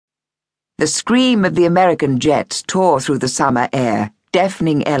The scream of the American jets tore through the summer air,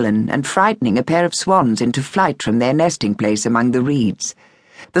 deafening Ellen and frightening a pair of swans into flight from their nesting place among the reeds.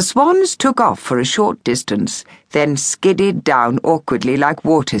 The swans took off for a short distance, then skidded down awkwardly like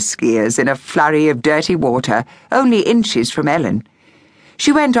water skiers in a flurry of dirty water, only inches from Ellen.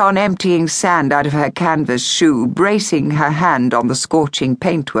 She went on emptying sand out of her canvas shoe, bracing her hand on the scorching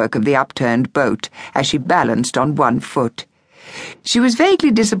paintwork of the upturned boat as she balanced on one foot. She was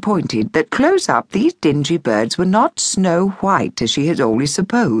vaguely disappointed that close up these dingy birds were not snow white as she had always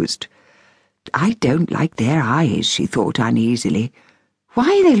supposed. "I don't like their eyes," she thought uneasily. "Why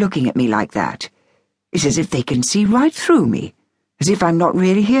are they looking at me like that? It's as if they can see right through me, as if I'm not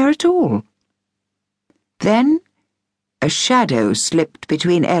really here at all." Then a shadow slipped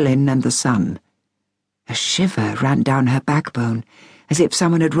between Ellen and the sun. A shiver ran down her backbone, as if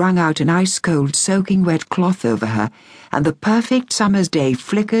someone had wrung out an ice-cold, soaking wet cloth over her, and the perfect summer's day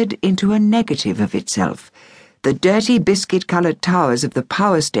flickered into a negative of itself. The dirty biscuit-coloured towers of the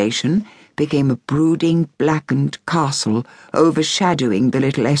power station became a brooding, blackened castle overshadowing the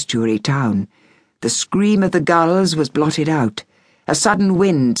little estuary town. The scream of the gulls was blotted out. A sudden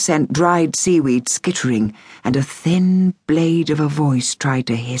wind sent dried seaweed skittering, and a thin blade of a voice tried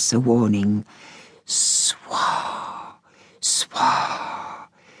to hiss a warning. "Swan, swan,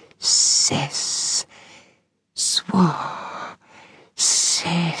 sis, swan,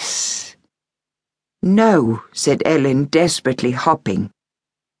 sis." "No," said Ellen, desperately hopping,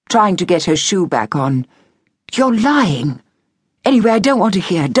 trying to get her shoe back on. "You're lying. Anyway, I don't want to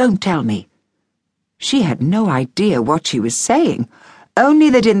hear. Don't tell me." She had no idea what she was saying, only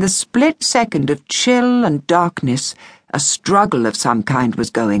that in the split second of chill and darkness, a struggle of some kind was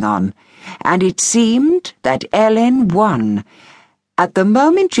going on, and it seemed that Ellen won. At the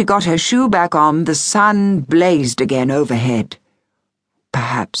moment she got her shoe back on, the sun blazed again overhead.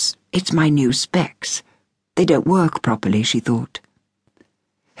 Perhaps it's my new specs. They don't work properly, she thought.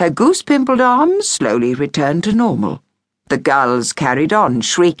 Her goose-pimpled arms slowly returned to normal. The gulls carried on,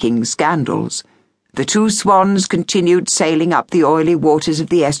 shrieking scandals. The two swans continued sailing up the oily waters of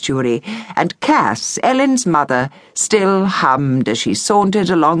the estuary, and Cass, Ellen's mother, still hummed as she sauntered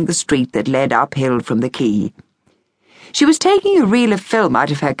along the street that led uphill from the quay. She was taking a reel of film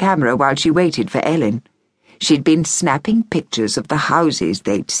out of her camera while she waited for Ellen. She'd been snapping pictures of the houses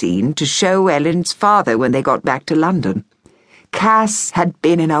they'd seen to show Ellen's father when they got back to London. Cass had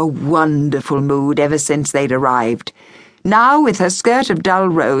been in a wonderful mood ever since they'd arrived. Now, with her skirt of dull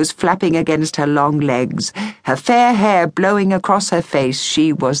rose flapping against her long legs, her fair hair blowing across her face,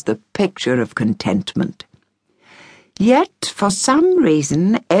 she was the picture of contentment. Yet, for some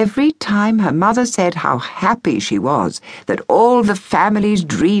reason, every time her mother said how happy she was, that all the family's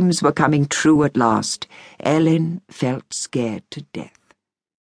dreams were coming true at last, Ellen felt scared to death.